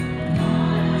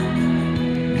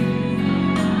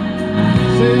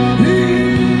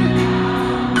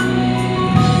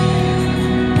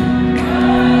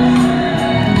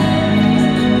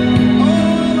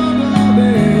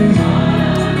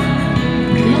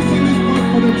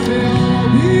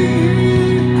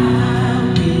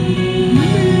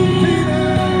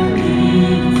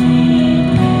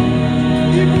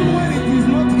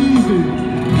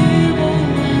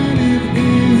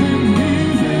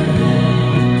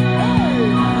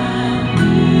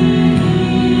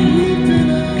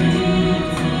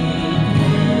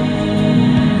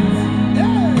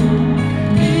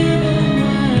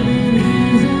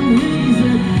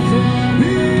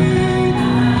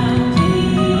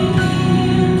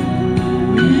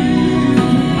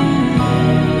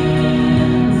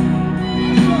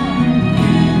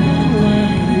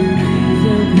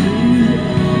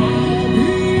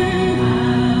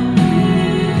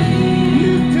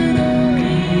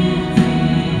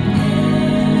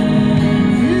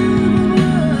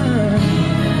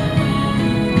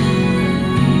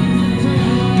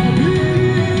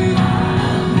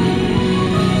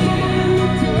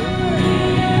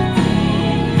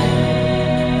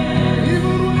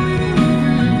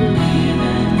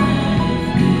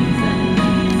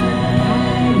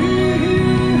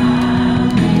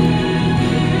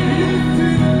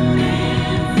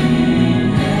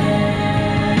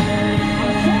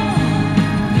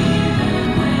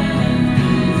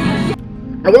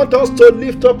I want us to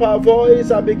lift up our voice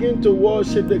and begin to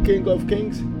worship the King of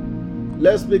Kings.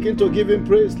 Let's begin to give him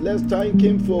praise. Let's thank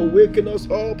him for waking us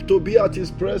up to be at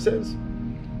his presence.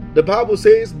 The Bible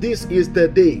says, this is the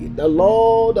day the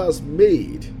Lord has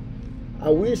made,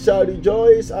 and we shall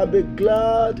rejoice and be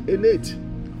glad in it.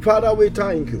 Father, we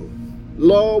thank you.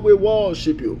 Lord, we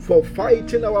worship you for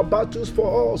fighting our battles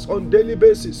for us on a daily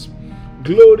basis.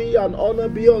 Glory and honor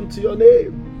be unto your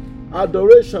name.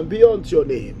 Adoration be unto your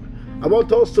name. I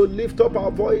want us to lift up our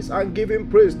voice and give him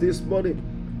praise this morning.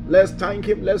 Let's thank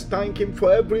him. Let's thank him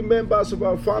for every member of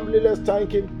our family. Let's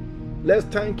thank him. Let's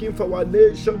thank him for our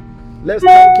nation. Let's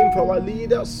thank him for our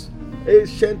leaders.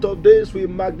 Ancient of days, we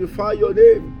magnify your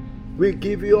name. We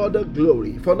give you all the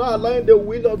glory for not allowing the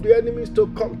will of the enemies to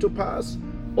come to pass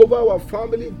over our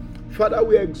family. Father,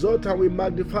 we exalt and we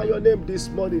magnify your name this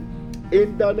morning.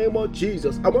 In the name of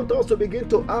Jesus, I want us to begin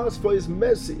to ask for his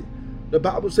mercy. The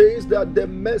Bible says that the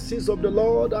mercies of the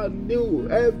Lord are new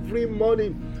every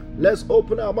morning. Let's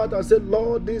open our mouth and say,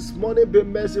 Lord, this morning be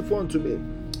merciful unto me.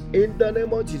 In the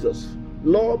name of Jesus.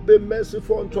 Lord, be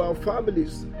merciful unto our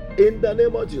families. In the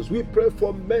name of Jesus. We pray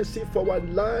for mercy for our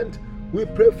land. We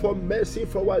pray for mercy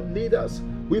for our leaders.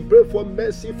 We pray for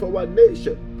mercy for our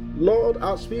nation. Lord,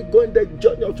 as we go in the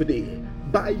journey of today,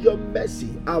 by your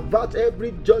mercy, avert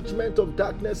every judgment of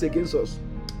darkness against us.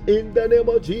 In the name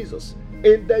of Jesus.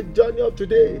 In the journey of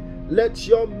today, let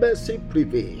your mercy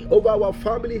prevail over our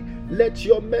family. Let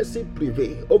your mercy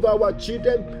prevail over our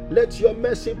children. Let your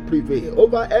mercy prevail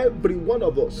over every one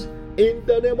of us. In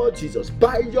the name of Jesus,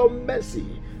 by your mercy,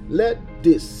 let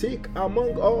the sick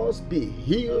among us be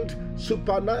healed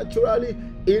supernaturally.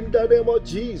 In the name of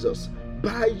Jesus,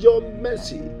 by your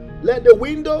mercy, let the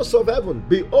windows of heaven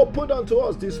be opened unto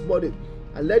us this morning.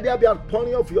 And let there be a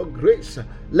pouring of your grace.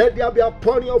 Let there be a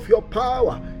pouring of your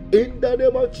power. In the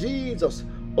name of Jesus,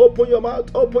 open your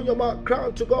mouth,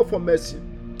 cry to God for mercy.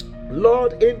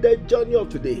 Lord, in the journey of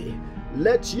today,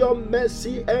 let your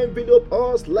mercy envelop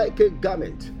us like a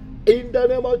garment. In the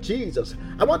name of Jesus,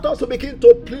 I want us to begin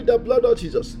to plead the blood of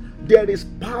Jesus. There is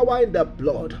power in the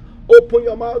blood. Open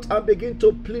your mouth and begin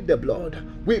to plead the blood.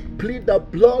 We plead the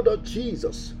blood of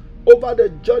Jesus over the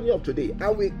journey of today,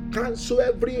 and we cancel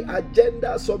every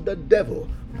agendas of the devil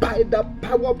by the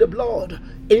power of the blood.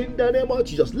 In the name of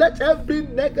Jesus, let every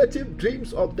negative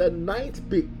dreams of the night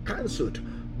be cancelled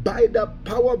by the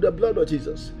power of the blood of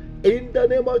Jesus. In the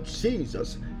name of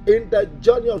Jesus, in the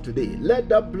journey of today, let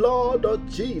the blood of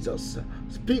Jesus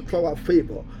speak for our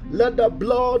favor. Let the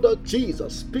blood of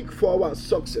Jesus speak for our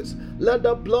success. Let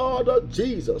the blood of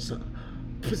Jesus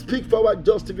speak for our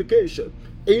justification.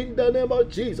 In the name of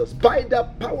Jesus, by the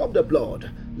power of the blood,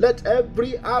 let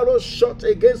every arrow shot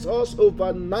against us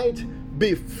overnight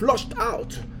be flushed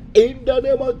out. In the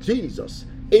name of Jesus,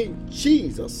 in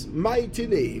Jesus' mighty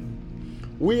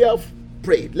name, we have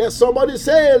prayed. Let somebody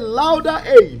say louder,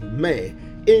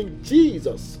 amen. In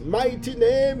Jesus' mighty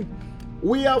name,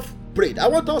 we have prayed. I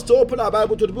want us to open our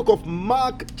Bible to the book of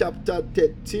Mark chapter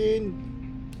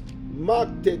 13. Mark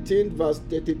 13 verse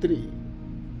 33.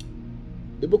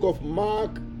 The book of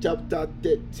Mark chapter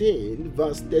 13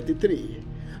 verse 33.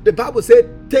 The Bible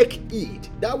said, take heed.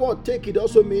 That word take heed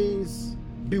also means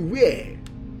beware.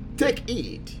 Take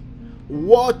heed.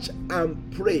 Watch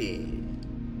and pray.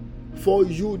 For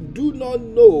you do not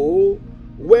know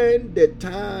when the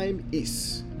time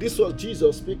is. This was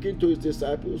Jesus speaking to his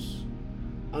disciples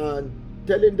and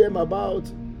telling them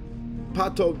about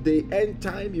part of the end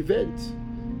time event.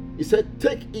 He said,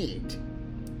 take heed,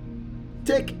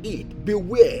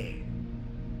 beware,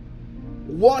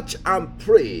 watch and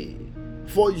pray,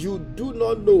 for you do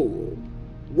not know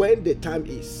when the time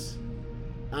is.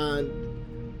 And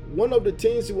one of the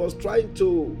things he was trying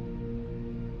to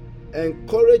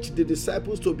encourage the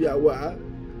disciples to be aware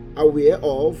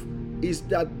of is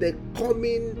that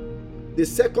the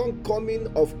second coming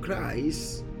of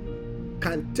Christ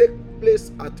can take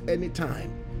place at any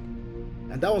time.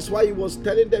 And that was why he was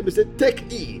telling them, he said,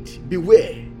 take heed,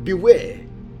 beware,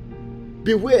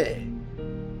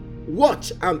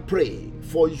 watch and pray,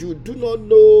 for you do not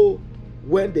know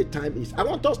when the time is. I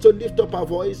want us to lift up our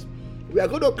voice. We are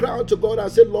going to cry out to God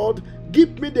and say, Lord,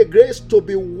 give me the grace to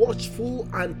be watchful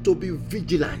and to be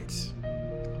vigilant.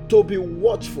 To be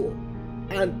watchful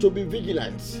and to be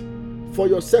vigilant for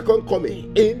your second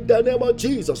coming. In the name of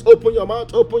Jesus, open your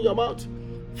mouth, open your mouth.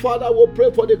 Father, we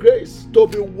pray for the grace to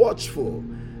be watchful,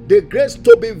 the grace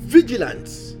to be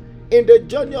vigilant in the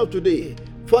journey of today.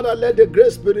 Father, let the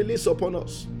grace be released upon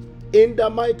us. In the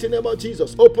mighty name of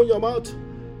Jesus, open your mouth.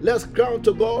 Let's cry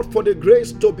to God for the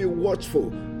grace to be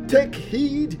watchful. Take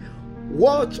heed,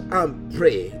 watch and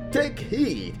pray. Take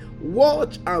heed,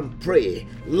 watch and pray.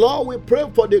 Lord, we pray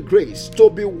for the grace to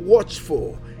be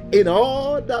watchful in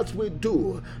all that we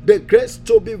do, the grace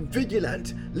to be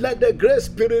vigilant. Let the grace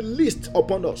be released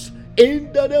upon us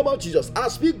in the name of Jesus.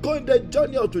 As we go in the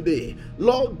journey of today,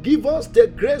 Lord, give us the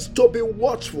grace to be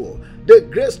watchful, the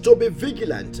grace to be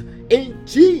vigilant. In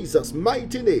Jesus'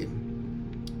 mighty name,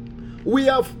 we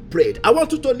have prayed. I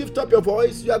want you to lift up your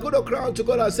voice. You are going to cry out to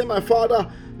God and say, my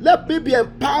Father, let me be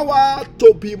empowered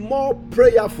to be more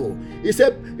prayerful. He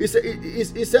said,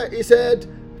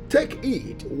 take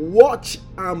heed, watch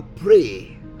and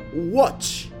pray.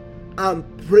 Watch and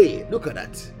pray. Look at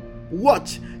that.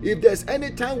 Watch. If there's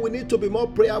any time we need to be more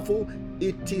prayerful,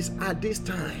 it is at this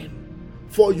time.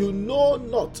 For you know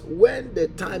not when the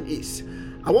time is.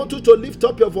 I want you to lift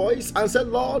up your voice and say,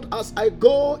 Lord, as I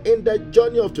go in the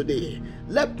journey of today,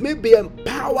 let me be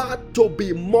empowered to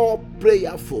be more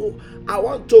prayerful. I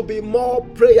want to be more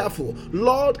prayerful.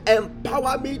 Lord,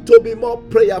 empower me to be more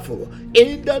prayerful.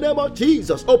 In the name of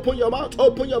Jesus, open your mouth,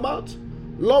 open your mouth.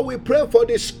 Lord, we pray for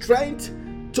the strength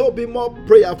to be more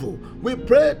prayerful. We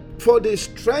pray for the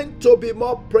strength to be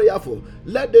more prayerful.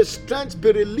 Let the strength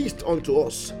be released unto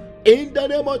us. In the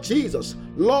name of Jesus,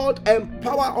 Lord,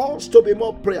 empower us to be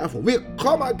more prayerful. We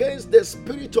come against the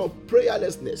spirit of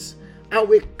prayerlessness and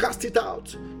we cast it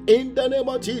out. In the name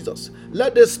of Jesus,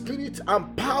 let the spirit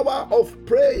and power of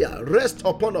prayer rest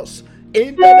upon us.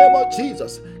 In the name of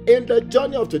Jesus, in the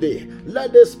journey of today,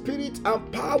 let the spirit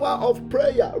and power of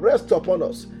prayer rest upon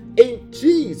us. In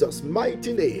Jesus'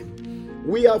 mighty name,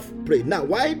 we have prayed. Now,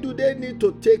 why do they need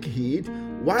to take heed?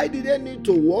 Why do they need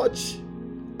to watch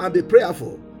and be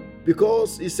prayerful?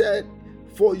 Because he said,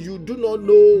 for you do not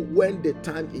know when the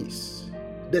time is.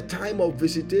 The time of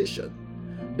visitation.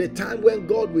 The time when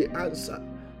God will answer.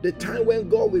 The time when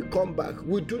God will come back.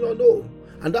 We do not know.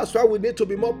 And that's why we need to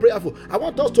be more prayerful. I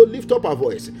want us to lift up our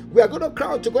voice. We are going to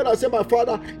cry out to God and say, my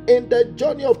Father, in the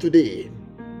journey of today,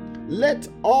 let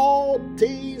all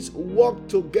things work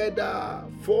together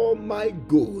for my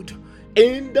good.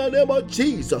 In the name of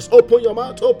Jesus, open your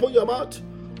mouth, open your mouth.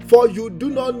 For you do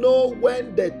not know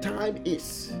when the time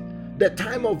is. The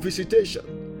time of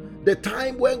visitation. The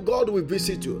time when God will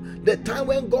visit you. The time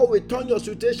when God will turn your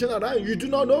situation around. You do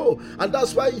not know. And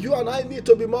that's why you and I need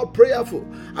to be more prayerful.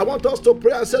 I want us to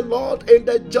pray and say, Lord, in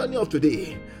the journey of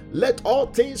today, let all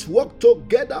things work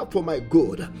together for my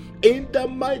good. In the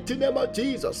mighty name of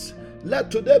Jesus,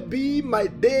 let today be my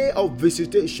day of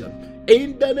visitation.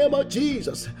 In the name of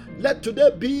Jesus, let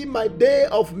today be my day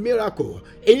of miracle.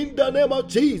 In the name of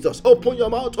Jesus, open your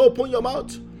mouth, open your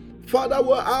mouth. Father,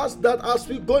 we ask that as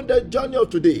we go in the journey of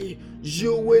today,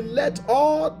 you will let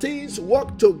all things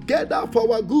work together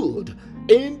for our good.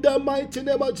 In the mighty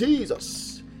name of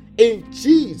Jesus. In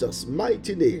Jesus'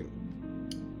 mighty name,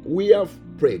 we have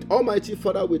prayed. Almighty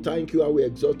Father, we thank you and we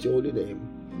exalt your holy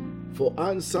name for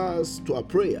answers to our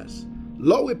prayers.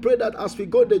 Lord, we pray that as we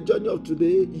go the journey of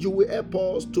today, you will help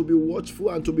us to be watchful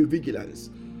and to be vigilant.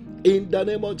 In the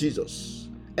name of Jesus,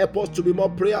 help us to be more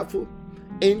prayerful.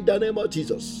 In the name of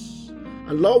Jesus.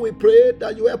 And Lord, we pray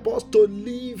that you help us to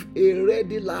live a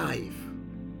ready life.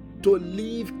 To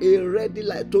live a ready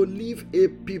life. To live a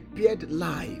prepared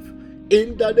life.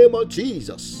 In the name of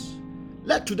Jesus.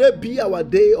 Let today be our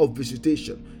day of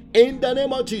visitation. In the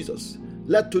name of Jesus.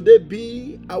 Let today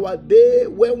be our day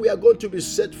when we are going to be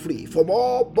set free from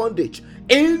all bondage.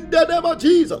 In the name of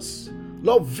Jesus.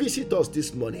 Lord, visit us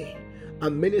this morning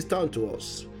and minister unto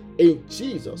us. In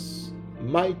Jesus'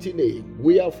 mighty name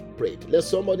we have prayed. Let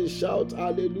somebody shout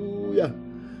hallelujah.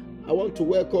 I want to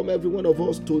welcome every one of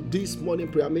us to this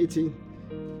morning prayer meeting.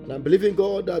 And I'm believing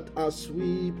God that as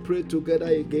we pray together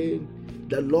again,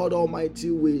 the Lord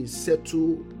Almighty will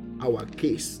settle our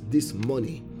case this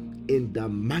morning in the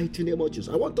mighty name of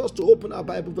Jesus. I want us to open our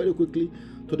Bible very quickly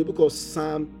to the book of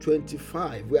Psalm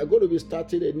 25. We are going to be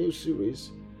starting a new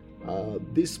series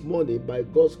this morning by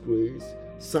God's grace.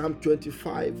 Psalm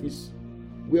 25 is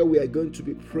where we are going to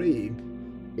be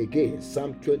praying again.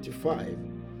 Psalm 25.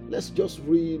 Let's just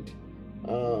read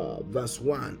verse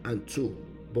 1 and 2.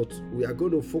 But we are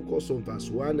going to focus on verse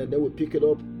 1 and then we'll pick it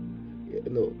up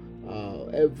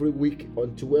every week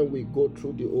until when we go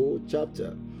through the whole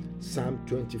chapter. Psalm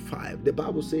 25. The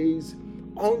Bible says,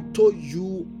 "Unto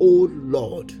you, O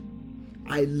Lord,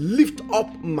 I lift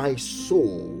up my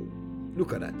soul."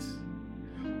 Look at that.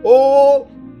 "Oh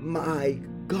my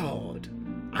God,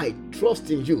 I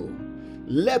trust in you.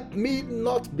 Let me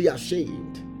not be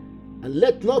ashamed, and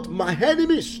let not my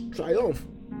enemies triumph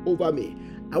over me."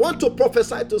 I want to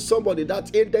prophesy to somebody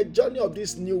that in the journey of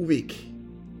this new week,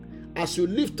 as you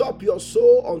lift up your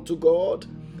soul unto God,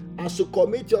 as you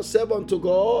commit yourself unto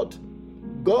God,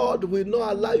 God will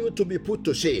not allow you to be put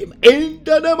to shame. In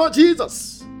the name of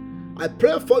Jesus, I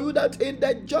pray for you that in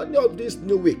the journey of this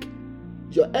new week,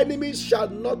 your enemies shall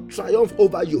not triumph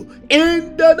over you.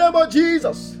 In the name of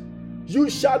Jesus, you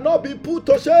shall not be put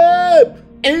to shame.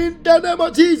 In the name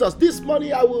of Jesus. This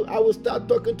morning I will start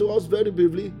talking to us very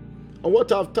briefly on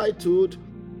what I've titled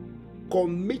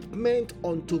Commitment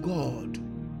unto God.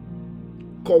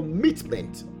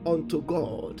 Commitment unto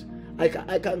God. I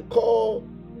can call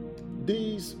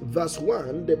this verse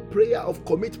 1 the prayer of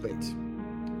commitment.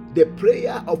 The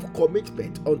prayer of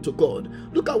commitment unto God.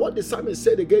 Look at what the psalmist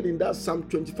said again in that Psalm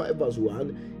 25 verse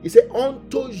 1. He said,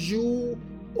 "Unto you,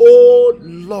 O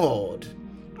Lord,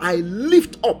 I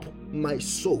lift up my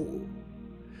soul."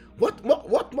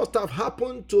 What must have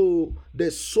happened to the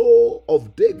soul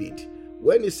of David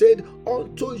when he said,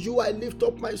 "Unto you I lift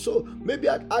up my soul"? Maybe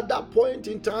at that point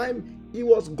in time, he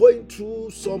was going through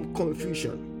some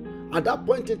confusion. At that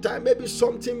point in time, maybe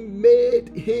something made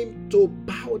him to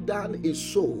bow down his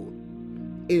soul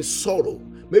in sorrow.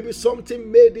 Maybe something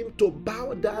made him to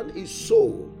bow down his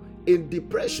soul in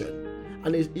depression.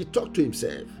 And he talked to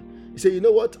himself. He said, "You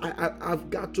know what? I've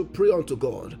got to pray unto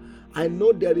God. I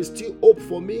know there is still hope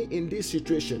for me in this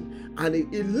situation." And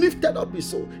he lifted up his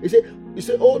soul. He said,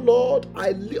 "Oh Lord,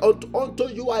 unto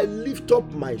you I lift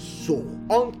up my soul."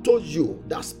 Unto you.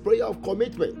 That's prayer of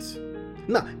commitment.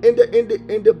 Now, in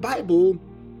the Bible,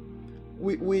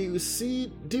 we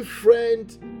see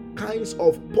different kinds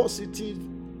of positive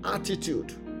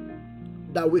attitude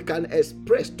that we can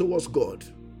express towards God.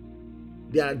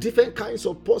 There are different kinds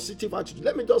of positive attitude.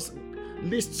 Let me just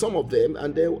list some of them,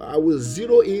 and then I will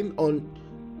zero in on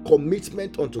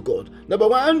commitment unto God. Number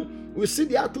one, we see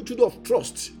the attitude of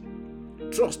trust.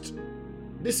 Trust.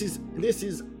 This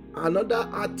is another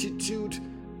attitude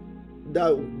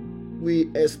that we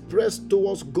express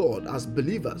towards God as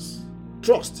believers.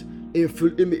 Trust.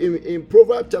 In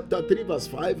Proverbs chapter 3 verse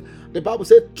 5, the Bible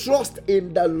says, "Trust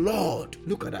in the Lord."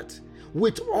 Look at that.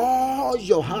 "With all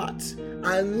your heart,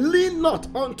 and lean not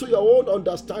unto your own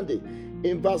understanding."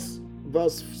 In verse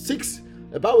 6,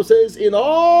 the Bible says, "In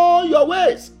all your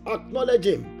ways acknowledge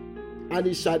him, and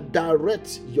he shall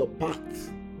direct your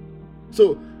path."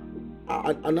 So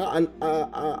a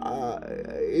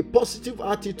positive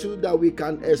attitude that we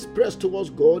can express towards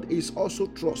God is also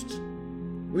trust.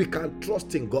 We can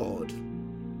trust in God,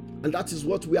 and that is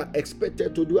what we are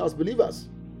expected to do as believers.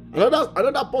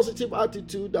 Another positive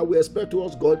attitude that we expect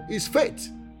towards God is faith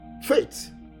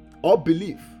or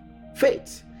belief.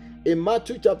 Faith. In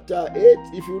Matthew chapter 8,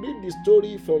 if you read the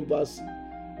story from verse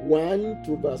 1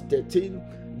 to verse 13,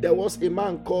 there was a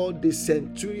man called the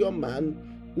centurion man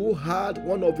who had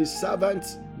one of his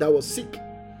servants that was sick.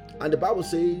 And the Bible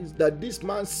says that this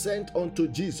man sent unto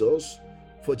Jesus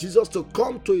for Jesus to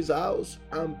come to his house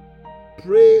and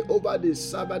pray over the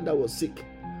servant that was sick.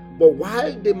 But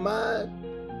while the man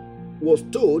was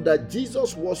told that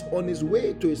Jesus was on his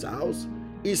way to his house,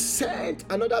 he sent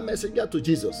another messenger to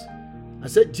Jesus. I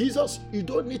said, "Jesus, you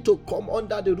don't need to come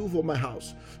under the roof of my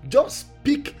house. Just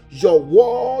speak your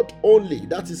word only."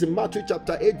 That is in Matthew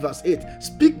chapter 8 verse 8.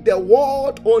 Speak the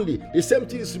word only. The same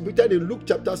thing is repeated in Luke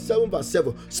chapter 7 verse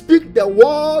 7. Speak the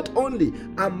word only,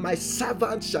 and my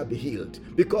servant shall be healed.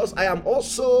 Because I am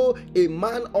also a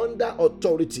man under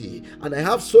authority, and I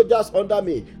have soldiers under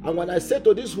me. And when I say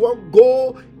to this one,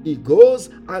 go, he goes,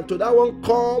 and to that one,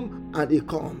 come, and he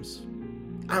comes.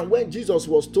 And when Jesus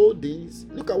was told this,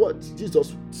 look at what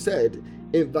Jesus said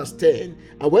in verse 10.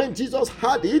 And when Jesus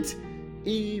heard it,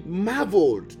 he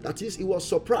marveled, that is, he was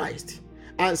surprised,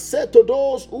 and said to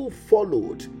those who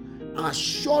followed,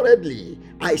 assuredly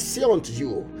I say unto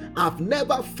you, I've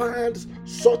never found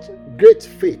such great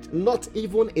faith, not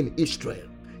even in Israel.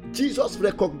 Jesus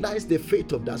recognized the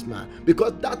faith of that man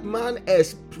because that man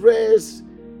expressed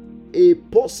a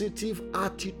positive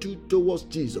attitude towards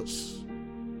Jesus.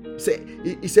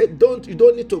 He said, you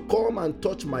don't need to come and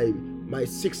touch my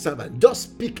sick servant. Just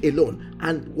speak alone,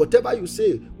 and whatever you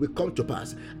say will come to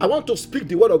pass. I want to speak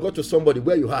the word of God to somebody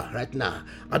where you are right now.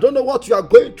 I don't know what you are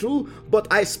going through,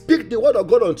 but I speak the word of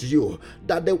God unto you,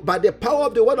 that by the power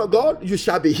of the word of God, you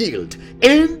shall be healed.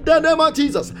 In the name of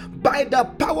Jesus, by the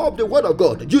power of the word of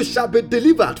God, you shall be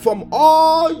delivered from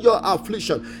all your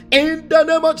affliction. In the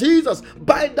name of Jesus,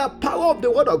 by the power of the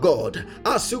word of God,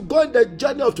 as you go in the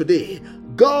journey of today,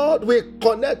 God will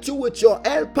connect you with your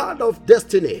helper of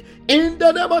destiny. In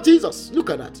the name of Jesus. Look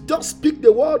at that. Just speak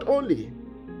the word only,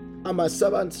 and my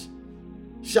servants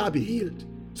shall be healed.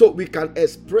 So we can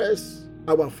express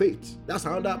our faith. That's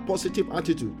another positive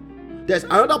attitude. There's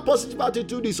another positive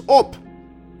attitude is hope.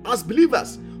 As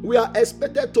believers, we are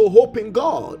expected to hope in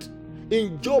God.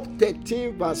 In Job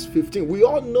 13 verse 15, we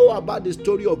all know about the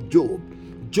story of Job.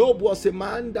 Job was a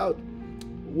man that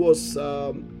was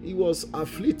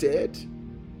afflicted.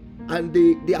 And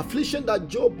the affliction that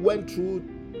Job went through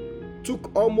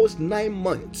took almost 9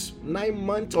 months. 9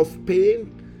 months of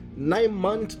pain, 9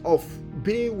 months of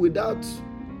being without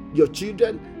your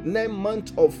children, 9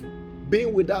 months of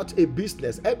being without a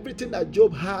business. Everything that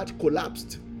Job had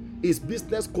collapsed. His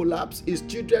business collapsed. His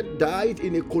children died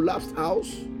in a collapsed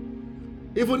house.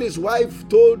 Even his wife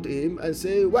told him and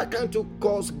said, why can't you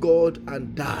curse God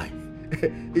and die?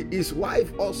 His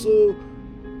wife also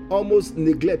almost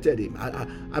neglected him.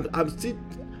 I'm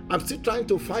still trying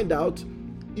to find out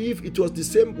if it was the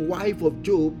same wife of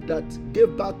Job that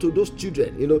gave birth to those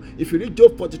children. You know, if you read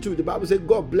Job 42, the Bible says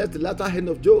God blessed the latter end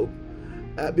of Job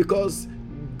because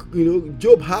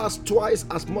Job has twice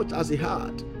as much as he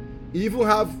had. He even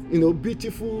have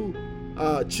beautiful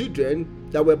children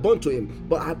that were born to him.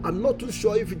 But I'm not too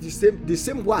sure if it's the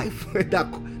same wife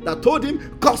that told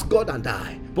him curse God and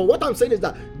die. But what I'm saying is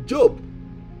that Job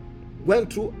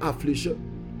went through affliction,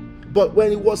 but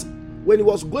when he was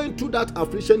going through that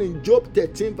affliction in Job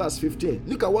 13 verse 15,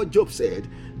 look at what Job said.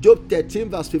 Job 13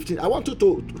 verse 15. I want you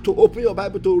to open your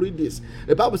Bible to read this.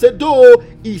 The Bible said, though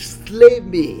he slay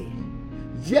me,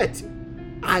 yet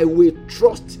I will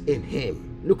trust in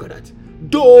him. Look at that.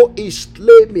 Though he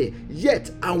slay me,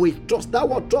 yet I will trust. That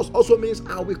word trust also means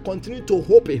I will continue to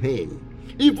hope in him.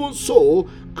 Even so,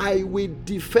 I will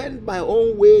defend my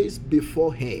own ways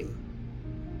before him.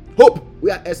 Hope. We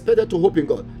are expected to hope in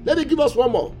God. Let me give us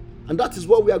one more, and that is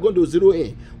what we are going to zero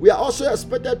in. We are also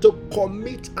expected to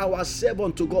commit ourselves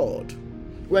unto God.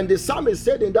 When the psalmist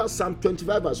said in that Psalm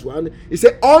 25 verse 1, he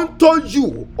said, unto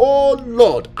you, O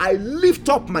Lord, I lift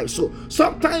up my soul.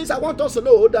 Sometimes I want us to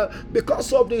know that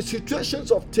because of the situations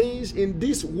of things in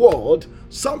this world,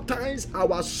 sometimes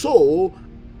our soul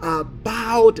are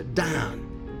bowed down.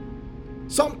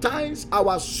 Sometimes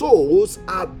our souls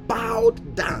are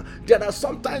bowed down. There are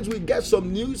sometimes we get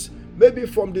some news, maybe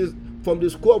from the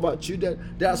school of our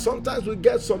children. There are sometimes we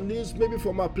get some news, maybe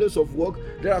from our place of work.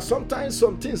 There are sometimes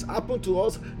some things happen to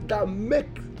us that make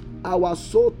our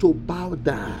soul to bow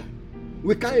down.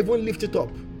 We can't even lift it up.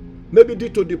 Maybe due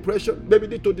to depression, maybe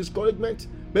due to discouragement,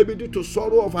 maybe due to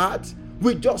sorrow of heart.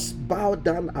 We just bow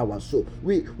down our soul.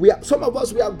 Some of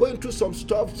us, we are going through some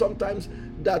stuff sometimes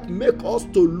that make us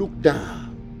to look down.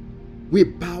 We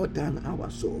bow down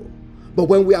our soul. But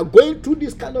when we are going through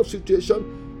this kind of situation,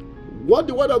 what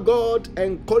the word of God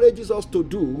encourages us to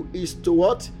do is to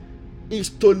what? Is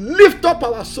to lift up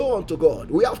our soul unto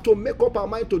God. We have to make up our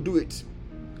mind to do it.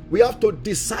 We have to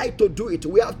decide to do it.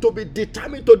 We have to be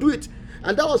determined to do it.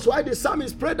 And that was why the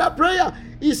psalmist prayed that prayer.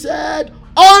 He said,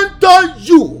 unto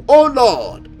you, O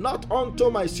Lord, not unto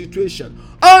my situation.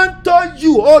 Unto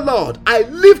you, O Lord, I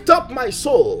lift up my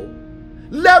soul.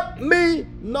 Let me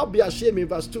not be ashamed in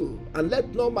verse 2. And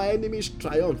let not my enemies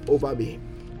triumph over me.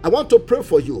 I want to pray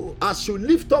for you as you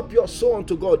lift up your soul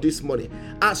unto God this morning,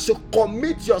 as you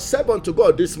commit yourself unto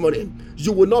God this morning,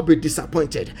 you will not be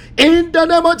disappointed in the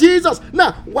name of Jesus.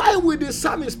 Now, why would the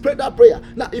psalmist pray that prayer?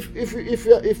 Now,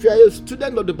 if you're a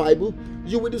student of the Bible,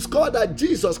 you will discover that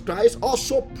Jesus Christ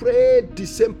also prayed the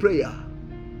same prayer.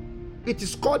 It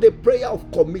is called a prayer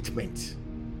of commitment.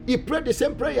 He prayed the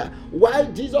same prayer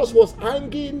while Jesus was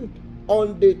hanging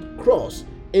on the cross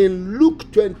in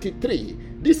Luke 23.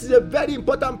 This is a very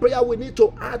important prayer we need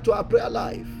to add to our prayer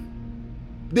life.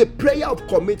 The prayer of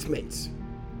commitment.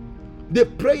 The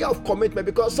prayer of commitment,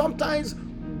 because sometimes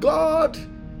God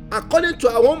according to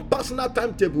our own personal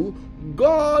timetable,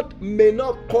 God may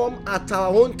not come at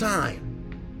our own time.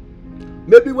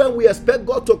 Maybe when we expect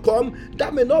God to come,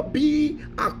 that may not be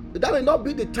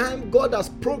the time God has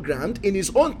programmed in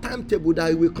His own timetable that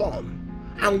He will come.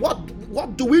 And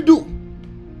what do we do?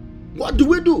 What do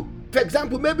we do? For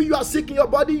example, maybe you are sick in your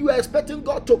body, you are expecting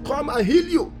God to come and heal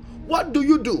you. What do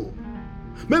you do?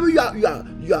 Maybe you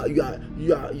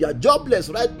are jobless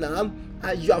right now,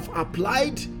 and you have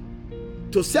applied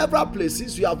to several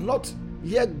places. You have not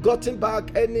yet gotten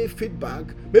back any feedback.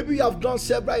 Maybe you have done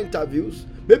several interviews.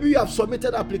 Maybe you have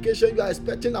submitted application. You are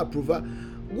expecting approval.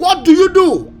 What do you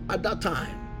do at that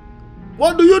time?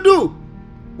 What do you do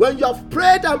when you have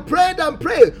prayed and prayed and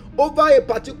prayed over a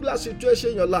particular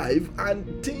situation in your life,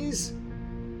 and things,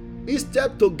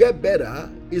 instead to get better,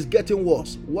 is getting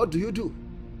worse? What do you do?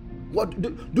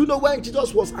 Do you know when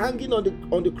Jesus was hanging on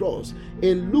the cross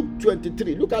in Luke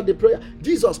 23? Look at the prayer.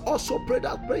 Jesus also prayed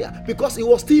that prayer because he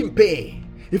was still in pain.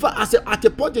 In fact, at a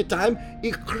point in time,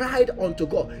 he cried unto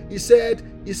God. He said,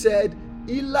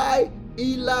 Eli,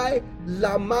 Eli,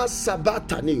 lama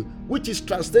sabachthani, which is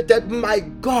translated, my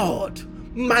God,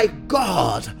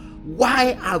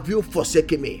 why have you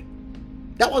forsaken me?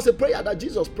 That was a prayer that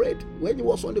Jesus prayed when he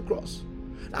was on the cross.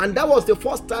 And that was the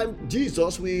first time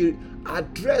Jesus will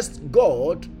address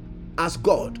God as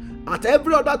God. At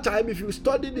every other time, if you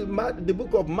study the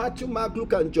book of Matthew, Mark,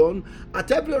 Luke, and John, at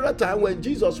every other time when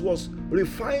Jesus was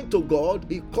referring to God,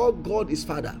 he called God his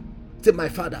Father. He said, my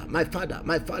Father, my Father,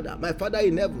 my Father, my Father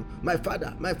in heaven, my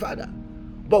Father, my Father.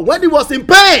 But when he was in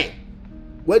pain,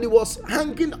 when he was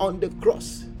hanging on the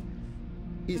cross,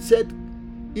 he said,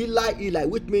 Eli, Eli,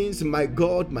 which means my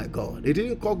God, my God. He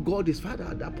didn't call God his Father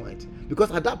at that point, because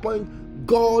at that point,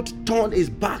 God turned his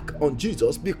back on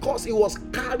Jesus because he was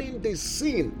carrying the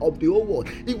sin of the whole world.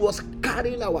 He was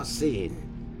carrying our sin.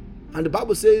 And the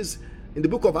Bible says in the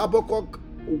book of Habakkuk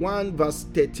 1 verse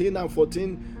 13 and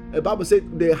 14, the Bible says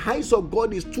the eyes of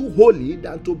God is too holy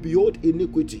than to behold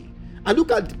iniquity. And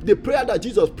look at the prayer that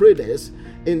Jesus prayed us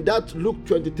in that Luke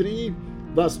 23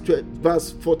 verse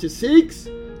 46,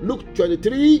 Luke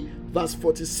 23 verse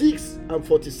 46 and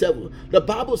 47. The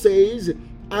Bible says,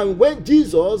 and when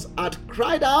Jesus had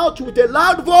cried out with a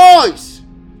loud voice,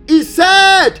 he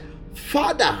said,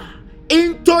 Father,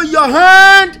 into your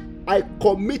hand I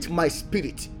commit my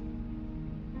spirit.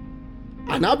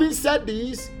 And having said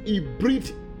this, he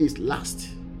breathed his last.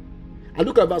 And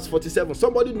look at verse 47.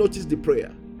 Somebody noticed the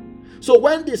prayer. So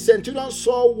when the centurion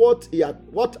saw what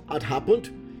had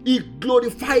happened, he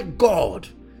glorified God,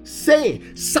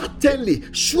 saying, certainly,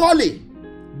 surely,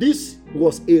 this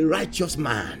was a righteous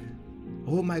man.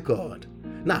 Oh my God.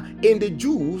 Now, in the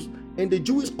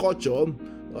Jewish culture,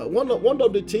 one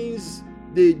of the things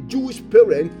the Jewish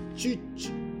parents teach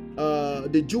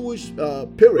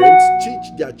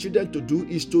their children to do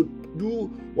is to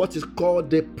do what is called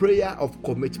the prayer of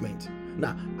commitment.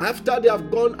 Now, after they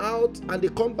have gone out and they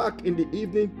come back in the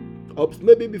evening, or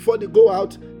maybe before they go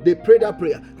out, they pray that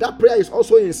prayer. That prayer is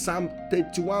also in Psalm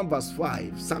 31 verse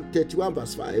 5. Psalm 31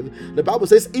 verse 5. The Bible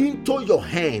says, into your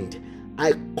hand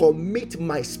I commit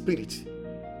my spirit.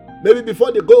 Maybe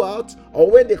before they go out, or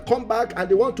when they come back and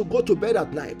they want to go to bed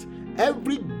at night,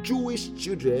 every Jewish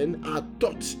children are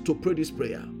taught to pray this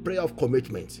prayer of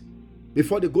commitment,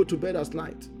 before they go to bed at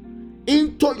night.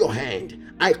 Into your hand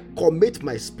I commit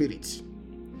my spirit.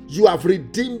 You have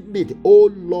redeemed me,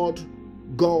 O Lord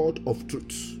God of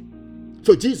truth.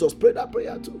 So Jesus prayed that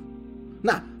prayer too.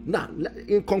 Now,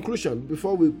 in conclusion,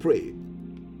 before we pray,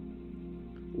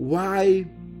 why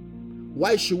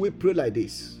should we pray like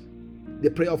this? The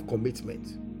prayer of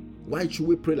commitment. Why should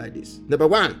we pray like this? Number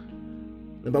one,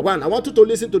 I want you to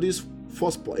listen to this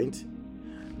first point.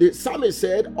 The psalmist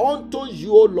said, unto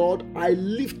you, O Lord, I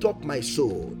lift up my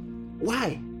soul.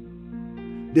 Why?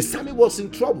 The psalmist was in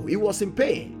trouble. He was in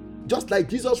pain. Just like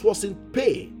Jesus was in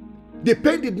pain. The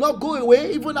pain did not go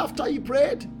away even after he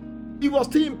prayed. He was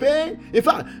still in pain. In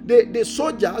fact, the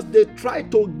soldiers, they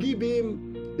tried to give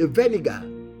him the vinegar.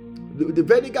 The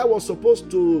vinegar was supposed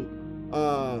to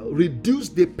reduce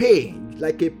the pain,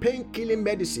 like a pain-killing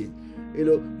medicine,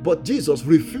 but Jesus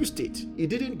refused it. He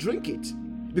didn't drink it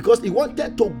because he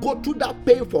wanted to go through that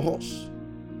pain for us.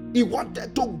 He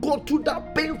wanted to go through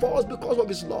that pain for us because of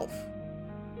his love.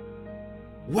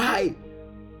 Why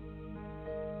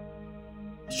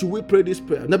should we pray this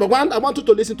prayer? Number one, I want you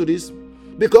to listen to this,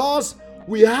 because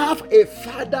we have a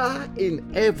Father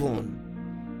in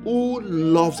heaven who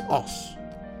loves us.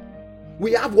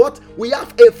 We have what? We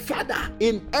have a Father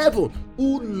in heaven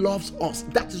who loves us.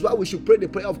 That is why we should pray the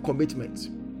prayer of commitment.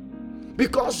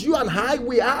 Because you and I,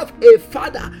 we have a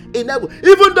Father in heaven.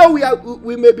 Even though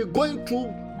we may be going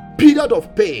through period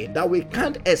of pain that we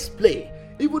can't explain,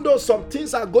 even though some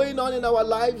things are going on in our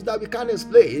lives that we can't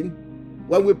explain,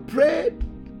 when we pray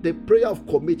the prayer of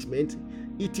commitment,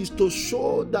 it is to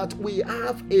show that we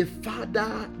have a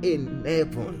Father in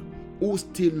heaven who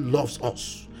still loves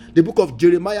us. The book of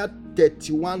Jeremiah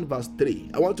 31 verse 3.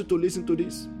 I want you to listen to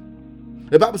this.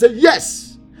 The Bible says,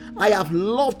 yes, I have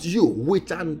loved you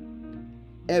with an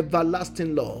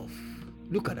everlasting love.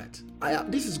 Look at that.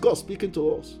 This is God speaking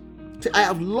to us. Say, I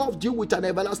have loved you with an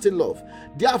everlasting love.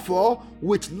 Therefore,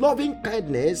 with loving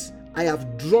kindness, I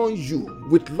have drawn you.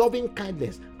 With loving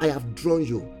kindness, I have drawn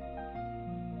you.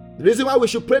 The reason why we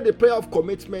should pray the prayer of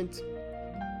commitment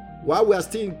while we are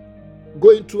still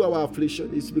going through our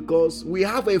affliction is because we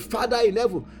have a Father in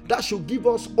heaven that should give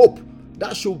us hope,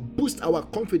 that should boost our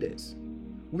confidence,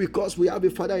 because we have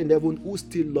a Father in heaven who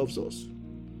still loves us.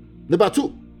 Number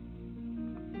 2,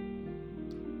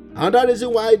 another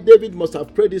reason why David must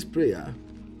have prayed this prayer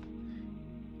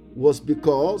was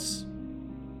because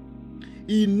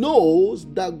he knows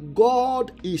that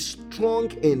God is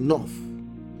strong enough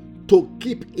to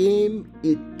keep him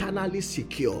eternally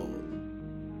secure.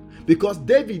 Because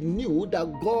David knew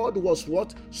that God was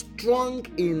what? Strong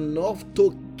enough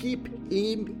to keep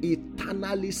him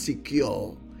eternally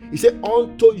secure. He said,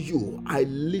 unto you I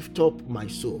lift up my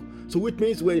soul. So which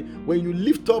means when you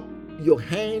lift up your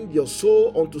hand, your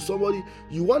soul unto somebody,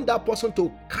 you want that person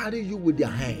to carry you with their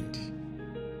hand.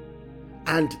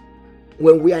 And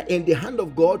when we are in the hand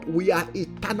of God, we are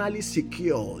eternally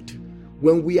secured.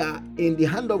 When we are in the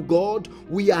hand of God,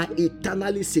 we are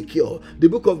eternally secure. The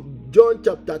book of John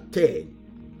chapter 10.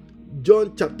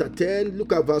 John chapter 10,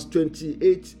 look at verse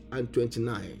 28 and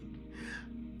 29.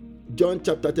 John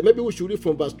chapter 10, maybe we should read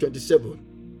from verse 27.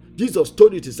 Jesus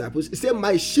told his disciples, he said,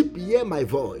 my sheep hear my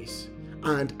voice,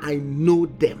 and I know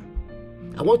them.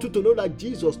 I want you to know that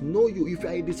Jesus knows you. If you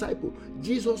are a disciple,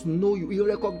 Jesus knows you. He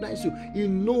recognizes you. He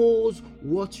knows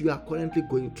what you are currently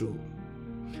going through.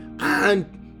 And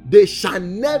they shall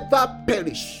never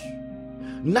perish,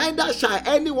 neither shall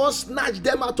anyone snatch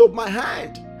them out of my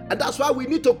hand. And that's why we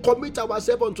need to commit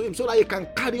ourselves unto him, so that he can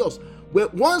carry us.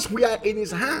 But once we are in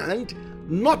his hand,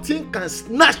 nothing can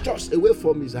snatch us away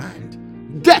from his hand.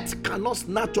 Death cannot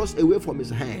snatch us away from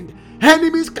his hand.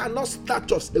 Enemies cannot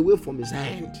snatch us away from his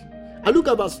hand. And look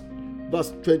at verse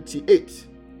 28.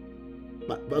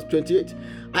 Verse 28.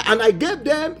 And I gave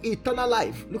them eternal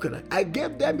life. Look at that. I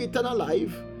gave them eternal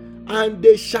life, and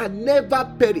they shall never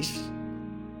perish.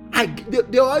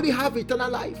 They already have eternal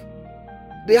life.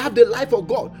 They have the life of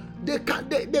God. They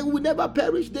will never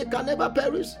perish. They can never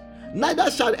perish.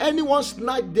 Neither shall anyone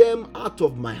snatch them out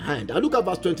of my hand. And look at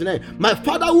verse 29. My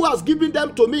Father who has given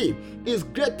them to me is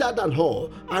greater than all,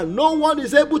 and no one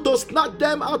is able to snatch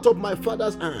them out of my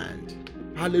Father's hand.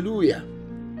 Hallelujah.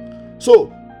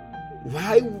 So,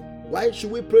 why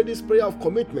should we pray this prayer of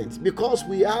commitment? Because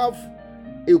we have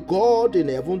a God in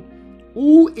heaven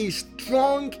who is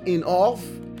strong enough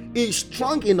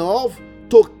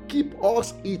to keep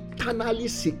us eternally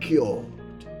secure.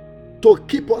 To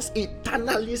keep us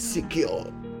eternally secure.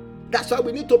 That's why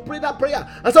we need to pray that prayer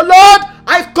and say, Lord,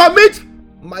 I commit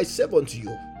myself unto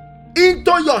you.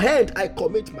 Into your hand I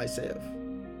commit myself.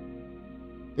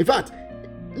 In fact,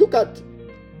 look at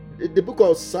the book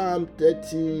of Psalm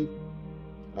 37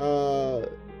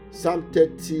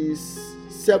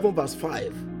 verse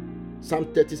 5. Psalm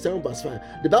 37 verse 5.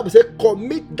 The Bible says,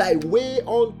 commit thy way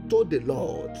unto the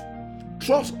Lord.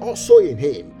 Trust also in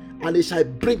him, and he shall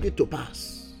bring it to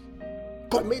pass.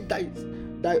 Commit thy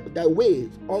way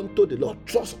unto the Lord.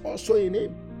 Trust also in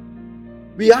him.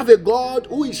 We have a God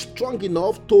who is strong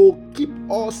enough to keep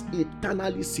us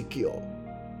eternally secure.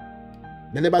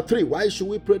 Then number 3, why should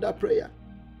we pray that prayer?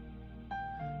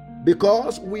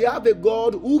 Because we have a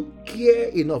God who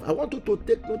cares enough. I want you to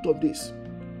take note of this.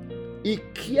 He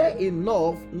cares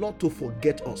enough not to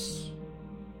forget us.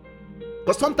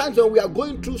 Because sometimes when we are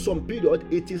going through some period,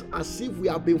 it is as if we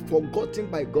have been forgotten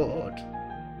by God.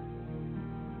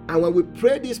 And when we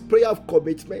pray this prayer of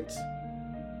commitment,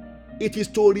 it is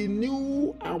to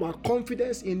renew our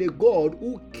confidence in a God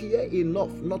who cares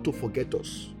enough not to forget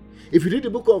us. If you read the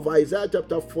book of Isaiah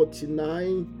chapter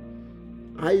 49,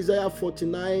 Isaiah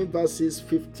 49 verses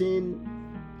 15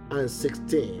 and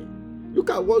 16. Look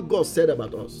at what God said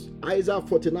about us. Isaiah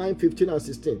 49, 15 and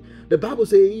 16. The Bible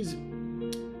says,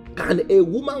 can a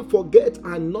woman forget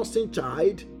her nursing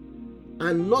child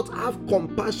and not have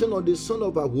compassion on the son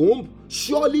of her womb?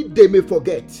 Surely they may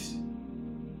forget.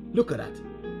 Look at that.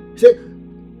 Say,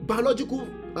 biological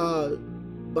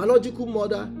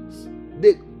mother,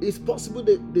 it's possible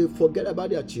they forget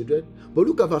about their children. But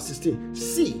look at verse 16.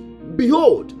 See,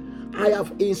 behold, I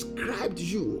have inscribed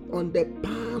you on the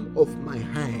palm of my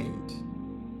hand,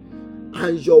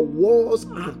 and your walls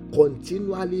are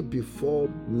continually before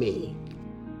me.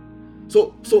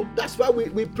 So that's why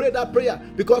we pray that prayer,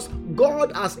 because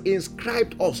God has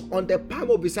inscribed us on the palm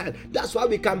of his hand. That's why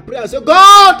we can pray and say,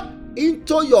 God,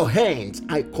 into your hands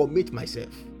I commit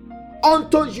myself.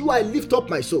 Unto you I lift up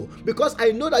my soul, because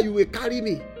I know that you will carry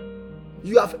me.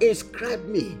 You have inscribed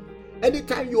me.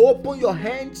 Anytime you open your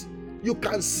hands, you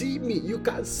can see me. You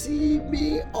can see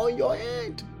me on your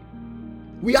hand.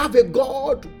 We have a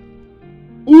God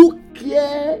who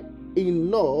cares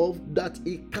enough that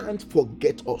he can't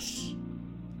forget us.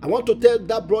 I want to tell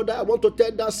that brother, I want to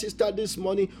tell that sister this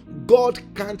morning, God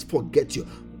can't forget you.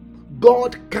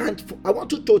 God can't, I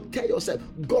want you to tell yourself,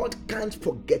 God can't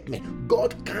forget me.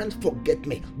 God can't forget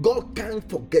me. God can't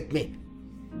forget me.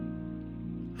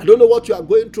 I don't know what you are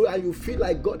going through and you feel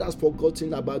like God has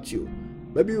forgotten about you.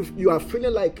 Maybe you are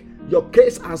feeling like your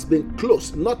case has been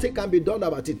closed. Nothing can be done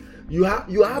about it. You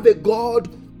have a God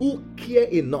who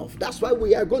cares enough. That's why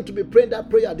we are going to be praying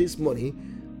that prayer this morning,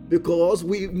 because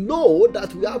we know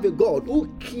that we have a God who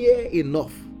cares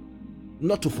enough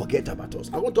not to forget about us.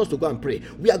 I want us to go and pray.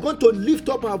 We are going to lift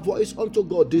up our voice unto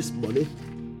God this morning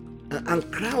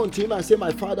and cry unto him and say,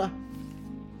 my Father,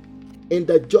 in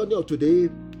the journey of today,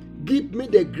 give me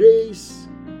the grace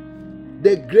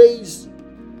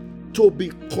to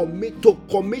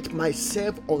commit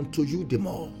myself unto you the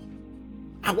more.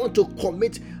 I want to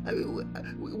commit.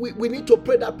 We need to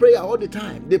pray that prayer all the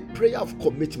time, the prayer of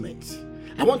commitment.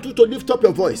 I want you to lift up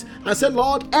your voice and say,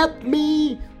 Lord, help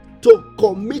me to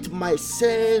commit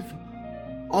myself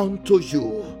unto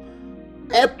you.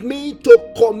 Help me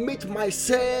to commit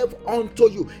myself unto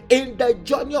you in the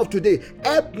journey of today.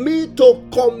 Help me to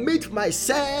commit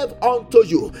myself unto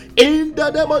you in the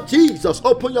name of Jesus.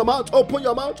 Open your mouth, open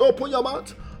your mouth, open your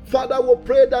mouth. Father, we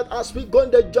pray that as we go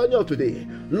in the journey of today,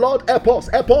 Lord, help us,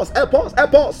 help us, help us,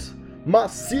 help us.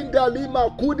 Masinda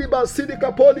lima kudi basidi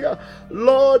kapolia.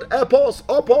 Lord, help us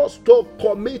to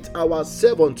commit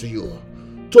ourselves unto you,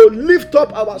 to lift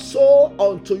up our soul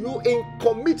unto you in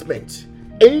commitment.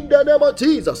 In the name of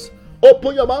Jesus,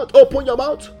 open your mouth, open your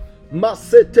mouth.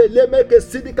 Masete lemeke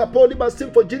sidi kapoli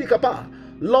masim for jiri kapa.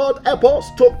 Lord, help us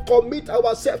to commit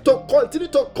ourselves, to continue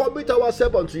to commit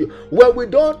ourselves unto you. When we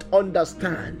don't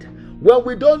understand, when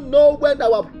we don't know when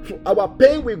our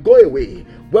pain will go away,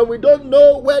 when we don't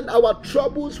know when our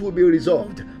troubles will be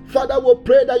resolved, Father, we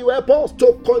pray that you help us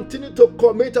to continue to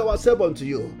commit ourselves unto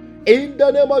you. In the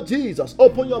name of Jesus,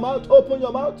 open your mouth, open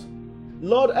your mouth.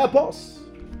 Lord, help us.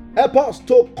 Help us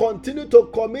to continue to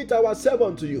commit ourselves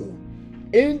unto you.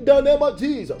 In the name of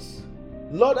Jesus,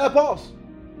 Lord, help us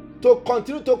to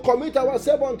continue to commit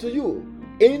ourselves unto you.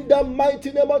 In the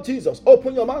mighty name of Jesus,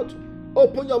 open your mouth,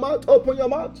 open your mouth, open your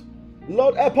mouth.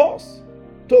 Lord, help us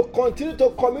to continue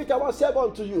to commit ourselves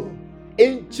unto you.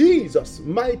 In Jesus'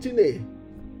 mighty name,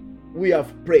 we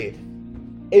have prayed.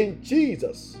 In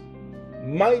Jesus'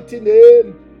 mighty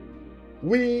name,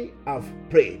 we have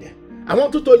prayed. I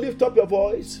want you to lift up your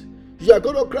voice. You are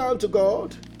going to cry unto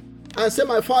God and say,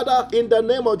 my Father, in the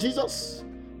name of Jesus,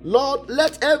 Lord,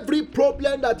 let every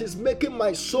problem that is making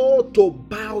my soul to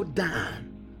bow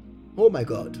down. Oh my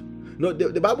God. No,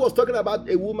 the Bible was talking about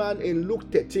a woman in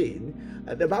Luke 13.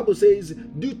 And the Bible says,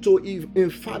 due to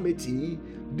infirmity,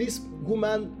 this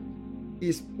woman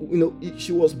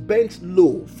she was bent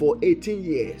low for 18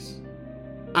 years.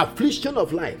 Affliction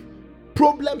of life,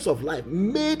 problems of life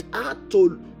made her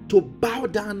to bow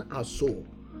down her soul.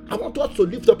 I want us to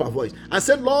lift up our voice and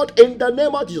say, Lord, in the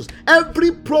name of Jesus,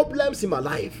 every problem in my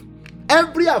life,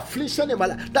 every affliction in my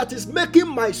life that is making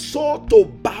my soul to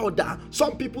bow down.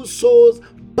 Some people's souls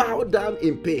bow down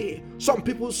in pain. Some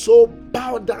people's soul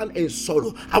bow down in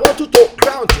sorrow. I want you to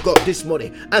cry to God this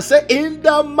morning and say, in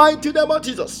the mighty name of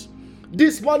Jesus,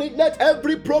 this morning, let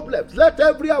every problem, let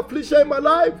every affliction in my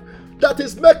life that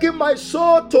is making my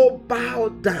soul to bow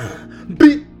down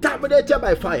be terminated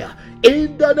by fire.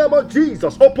 In the name of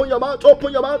Jesus, open your mouth,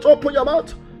 open your mouth, open your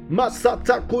mouth.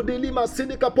 Masata kudili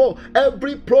masinikapo.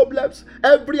 Every problems,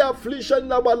 every affliction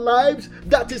in our lives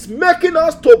that is making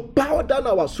us to bow down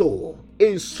our soul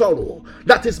in sorrow,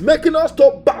 that is making us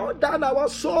to bow down our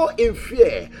soul in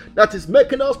fear, that is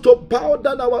making us to bow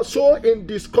down our soul in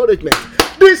discouragement.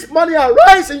 This morning,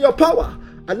 arise in your power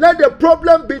and let the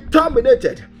problem be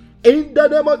terminated. In the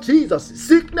name of Jesus,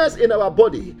 sickness in our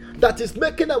body that is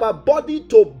making our body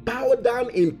to bow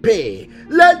down in pain,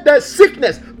 let the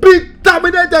sickness be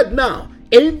terminated now.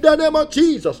 In the name of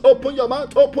Jesus, open your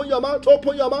mouth, open your mouth,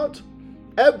 open your mouth.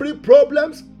 Every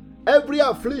problems, every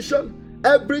affliction,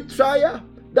 every trial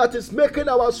that is making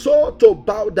our soul to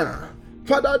bow down,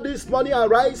 Father, this morning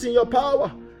arise in your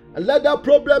power and let that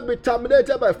problem be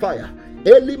terminated by fire.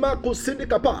 Elima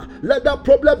Kusindikapa, let that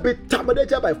problem be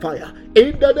terminated by fire.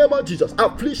 In the name of Jesus,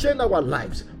 affliction in our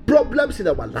lives, problems in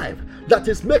our life that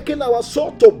is making our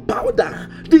soul to bow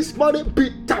down, this morning be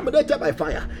terminated by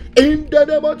fire. In the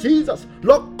name of Jesus,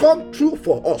 Lord, come through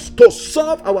for us to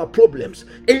solve our problems.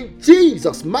 In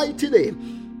Jesus' mighty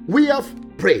name, we have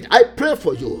prayed. I pray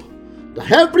for you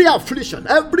that every affliction,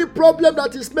 every problem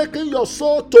that is making your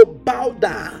soul to bow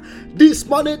down, this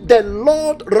morning the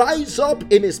Lord rise up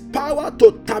in his power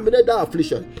to terminate that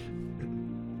affliction.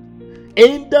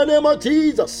 In the name of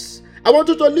Jesus, I want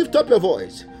you to lift up your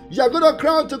voice. You are going to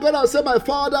cry to God and say, my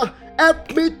Father,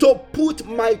 help me to put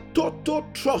my total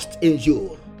trust in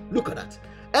you. Look at that.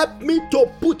 Help me to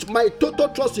put my total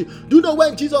trust in you. Do you know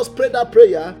when Jesus prayed that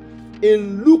prayer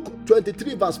in Luke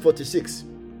 23 verse 46?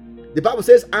 The Bible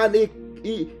says, and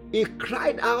he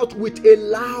cried out with a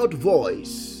loud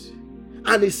voice,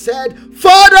 and he said,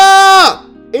 Father,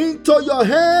 into your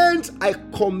hands I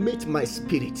commit my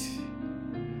spirit.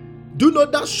 Do you know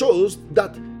that shows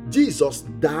that Jesus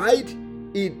died?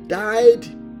 He died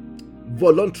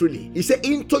voluntarily. He said,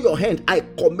 into your hand I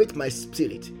commit my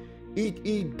spirit. He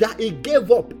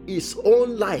gave up his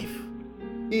own life.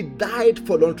 He died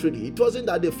voluntarily. It wasn't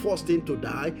that they forced him to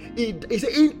die. He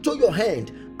said, into your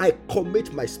hand I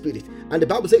commit my spirit. And the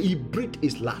Bible says he breathed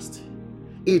his last.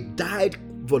 He died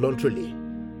voluntarily.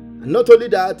 And not only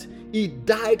that, he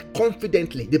died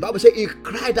confidently. The Bible says he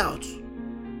cried out.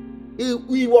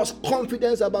 He was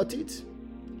confident about it.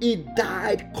 He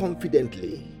died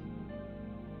confidently.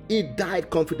 He died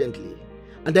confidently.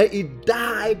 And then he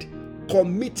died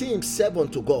committing himself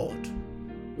unto God.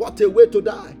 What a way to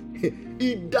die.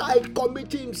 He died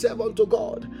committing himself unto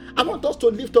God. I want us to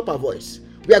lift up our voice.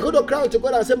 We are going to cry to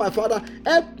God and say, my Father,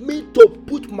 help me to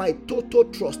put my total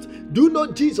trust. Do you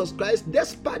know Jesus Christ,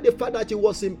 despite the fact that he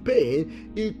was in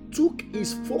pain, he took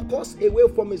his focus away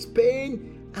from his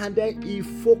pain and then he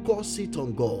focused it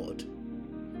on God.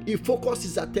 He focused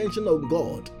his attention on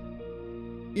God.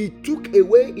 He took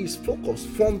away his focus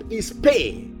from his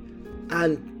pain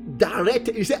and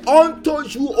directed. He said, unto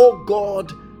you, O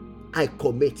God, I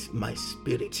commit my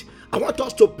spirit. I want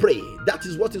us to pray. That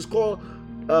is what is called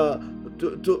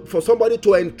for somebody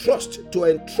to entrust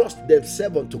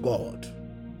themselves unto God,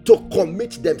 to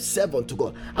commit themselves unto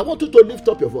God. I want you to lift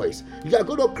up your voice. You are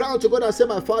going to cry to God and say,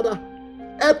 my Father,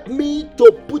 help me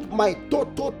to put my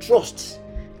total trust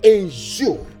in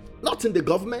you, not in the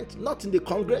government, not in the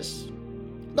Congress,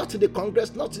 not in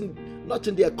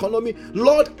the economy.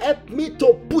 Lord, help me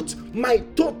to put my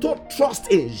total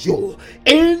trust in you.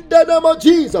 In the name of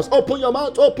Jesus, open your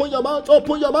mouth, open your mouth,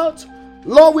 open your mouth.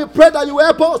 Lord, we pray that you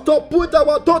help us to put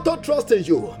our total trust in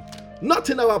you, not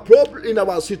in our problem, in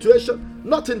our situation,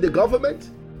 not in the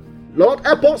government. Lord,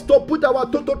 help us to put our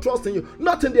total trust in you,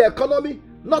 not in the economy,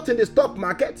 not in the stock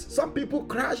market. Some people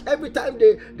crash every time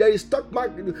there is stock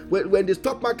market. When the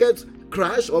stock market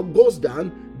crash or goes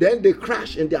down, then they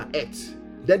crash in their heads.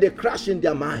 Then they crash in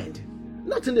their mind.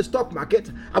 Not in the stock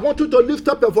market. I want you to lift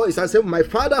up your voice and say, my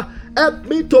Father, help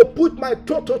me to put my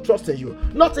total trust in you,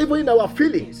 not even in our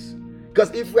feelings.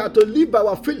 Because if we are to live by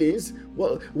our feelings,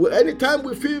 well, anytime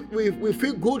we feel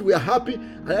good, we are happy,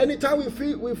 and anytime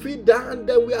we feel down,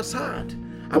 then we are sad.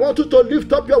 I want you to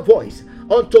lift up your voice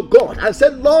unto God and say,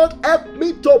 Lord, help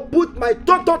me to put my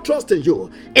total trust in you,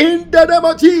 in the name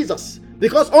of Jesus.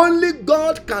 Because only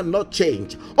God cannot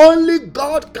change. Only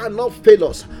God cannot fail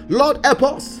us. Lord, help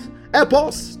us. Help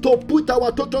us to put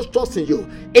our total trust in you.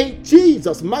 In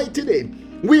Jesus' mighty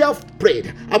name, we have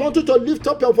prayed. I want you to lift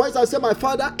up your voice and say, my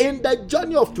Father, in the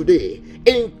journey of today,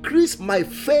 increase my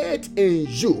faith in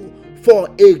you for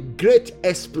a great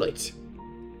exploit.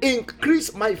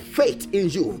 Increase my faith in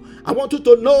you. I want you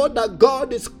to know that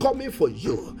God is coming for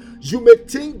you. You may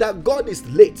think that God is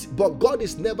late, but God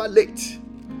is never late.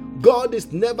 God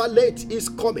is never late. He's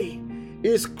coming.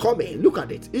 He's coming. Look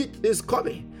at it. It is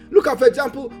coming. Look at, for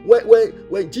example,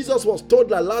 when Jesus was told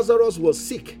that Lazarus was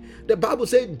sick, the Bible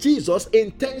said Jesus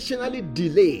intentionally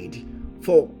delayed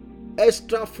for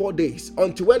extra 4 days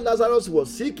until when Lazarus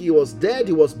was sick, he was dead,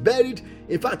 he was buried.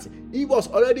 In fact, he was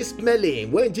already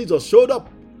smelling when Jesus showed up.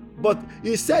 But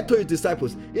he said to his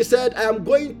disciples, he said, I am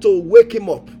going to wake him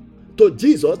up. To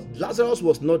Jesus, Lazarus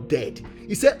was not dead.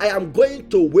 He said, I am going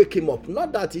to wake him up.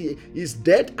 Not that he is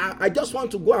dead. I just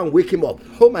want to go and wake him up.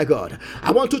 Oh my God.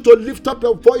 I want you to lift up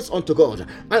your voice unto God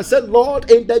and say, Lord,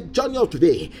 in the journey of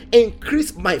today,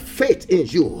 increase my faith in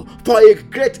you for a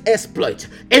great exploit.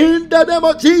 In the name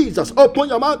of Jesus, open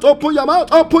your mouth, open your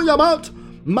mouth, open your mouth.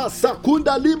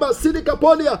 Masakunda lima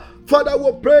sidikapolia. Father,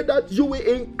 we pray that you will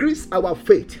increase our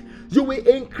faith You will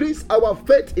increase our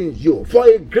faith in you for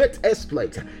a great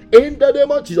exploit. In the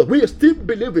name of Jesus, we still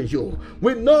believe in you.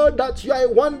 We know that you are a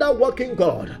wonder-working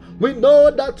God. We know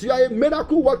that you are a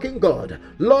miracle-working God.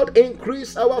 Lord,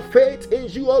 increase our faith in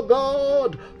you, O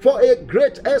God, for a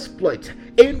great exploit.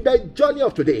 In the journey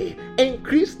of today,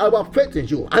 increase our faith in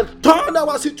you and turn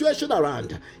our situation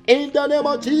around. In the name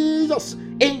of Jesus,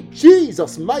 in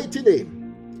Jesus' mighty name,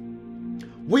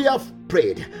 we have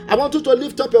prayed. I want you to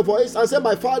lift up your voice and say,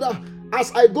 my Father,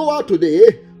 as I go out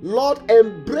today, Lord,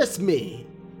 embrace me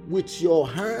with your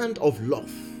hand of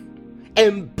love.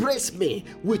 Embrace me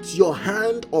with your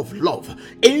hand of love.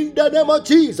 In the name of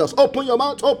Jesus, open your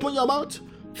mouth, open your mouth.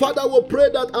 Father, we pray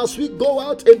that as we go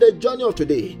out in the journey of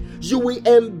today, you will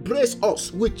embrace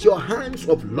us with your hands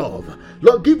of love.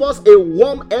 Lord, give us a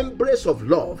warm embrace of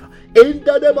love. In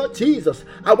the name of Jesus,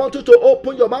 I want you to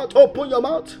open your mouth, open your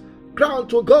mouth. Cry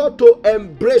unto God to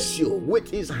embrace you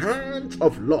with his hands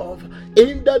of love.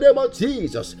 In the name of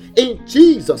Jesus, in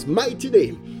Jesus' mighty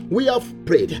name, we have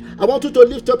prayed. I want you to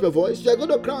lift up your voice. You're going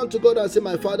to cry unto God and say,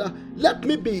 my Father, let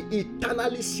me be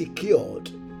eternally secured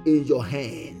in your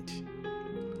hand.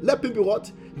 Let me be what?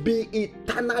 Be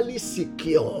eternally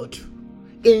secured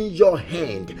in your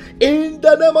hand. In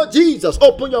the name of Jesus,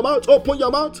 open your mouth, open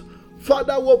your mouth.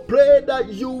 Father, we pray that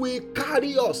you will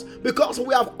carry us because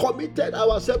we have committed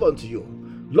ourselves unto you.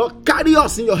 Lord, carry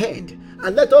us in your hand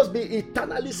and let us be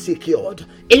eternally secured.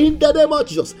 In the name of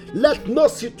Jesus, let no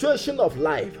situation of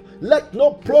life, let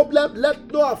no problem, let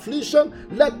no affliction,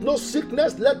 let no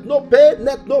sickness, let no pain,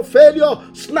 let no failure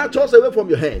snatch us away from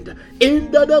your hand.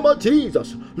 In the name of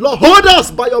Jesus, Lord, hold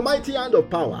us by your mighty hand of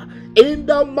power. In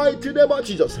the mighty name of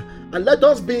Jesus, and let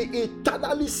us be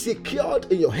eternally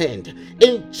secured in your hand.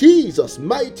 In Jesus'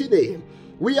 mighty name,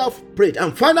 we have prayed.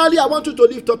 And finally, I want you to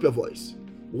lift up your voice.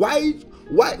 Why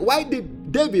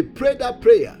did David pray that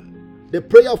prayer? The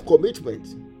prayer of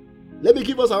commitment. Let me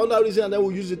give us another reason and then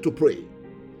we'll use it to pray.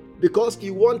 Because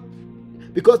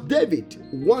David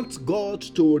wants God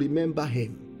to remember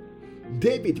him.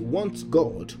 David wants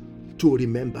God to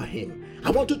remember him.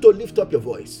 I want you to lift up your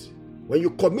voice. When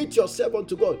you commit yourself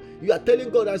unto God, you are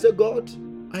telling God, I say, God,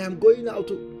 I am going out.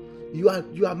 You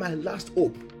are my last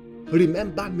hope.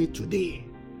 Remember me today.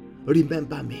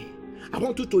 Remember me. I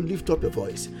want you to lift up your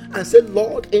voice and say,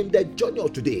 Lord, in the journey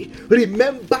of today,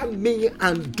 remember me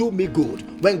and do me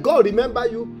good. When God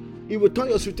remembers you, he will turn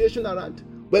your situation around.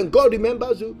 When God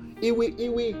remembers you, he will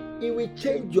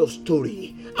change your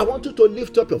story. I want you to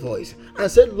lift up your voice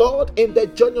and say, Lord, in the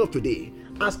journey of today,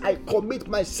 as I commit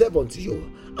myself unto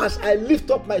you, as I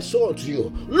lift up my soul unto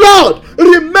you, Lord,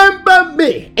 remember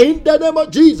me in the name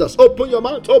of Jesus. Open your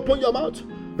mouth, open your mouth.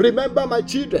 Remember my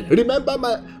children,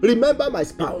 remember my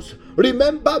spouse.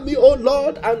 Remember me, oh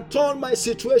Lord, and turn my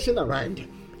situation around.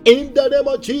 In the name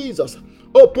of Jesus,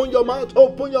 open your mouth,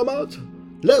 open your mouth.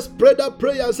 Let's pray that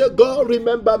prayer and say, God,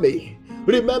 remember me.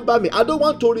 Remember me. I don't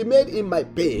want to remain in my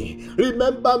pain.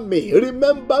 Remember me.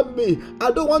 Remember me.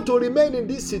 I don't want to remain in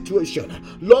this situation.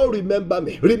 Lord, remember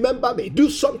me. Remember me.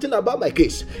 Do something about my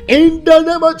case. In the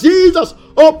name of Jesus,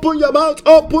 open your mouth.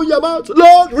 Open your mouth.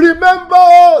 Lord, remember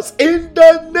us. In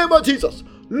the name of Jesus,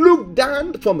 look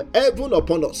down from heaven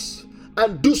upon us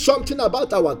and do something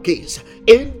about our case.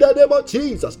 In the name of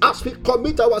Jesus, as we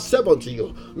commit ourselves unto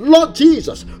you, Lord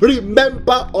Jesus,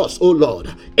 remember us, O Lord.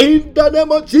 In the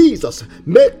name of Jesus,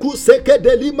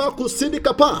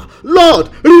 Lord,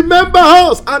 remember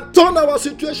us and turn our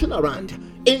situation around.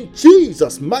 In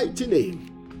Jesus' mighty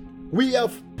name, we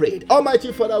have prayed.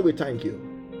 Almighty Father, we thank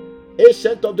you.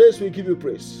 Ancient of days, we give you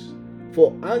praise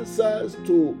for answers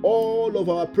to all of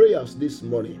our prayers this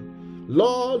morning.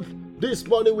 Lord, this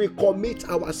morning we commit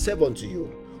ourselves unto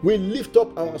you. We lift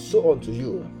up our soul unto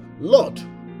you. Lord,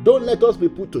 don't let us be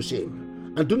put to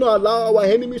shame. And do not allow our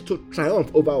enemies to triumph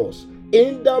over us.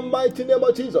 In the mighty name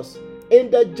of Jesus,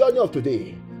 in the journey of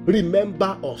today,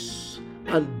 remember us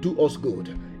and do us good.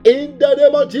 In the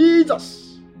name of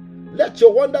Jesus, let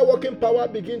your wonder-working power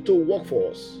begin to work for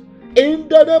us. In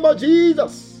the name of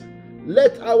Jesus,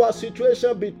 let our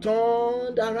situation be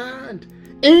turned around.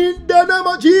 In the name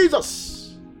of Jesus,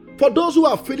 for those who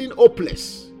are feeling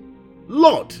hopeless,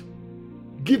 Lord,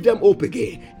 give them hope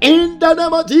again. In the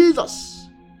name of Jesus.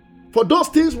 For those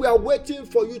things we are waiting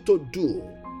for you to do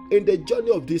in the journey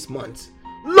of this month,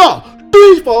 Lord, do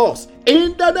it for us.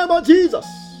 In the name of Jesus.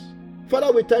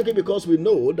 Father, we thank you because we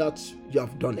know that you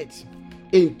have done it.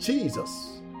 In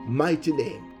Jesus' mighty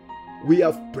name, we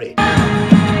have prayed.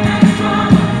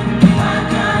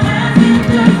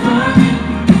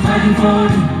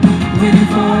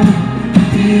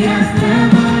 He has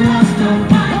never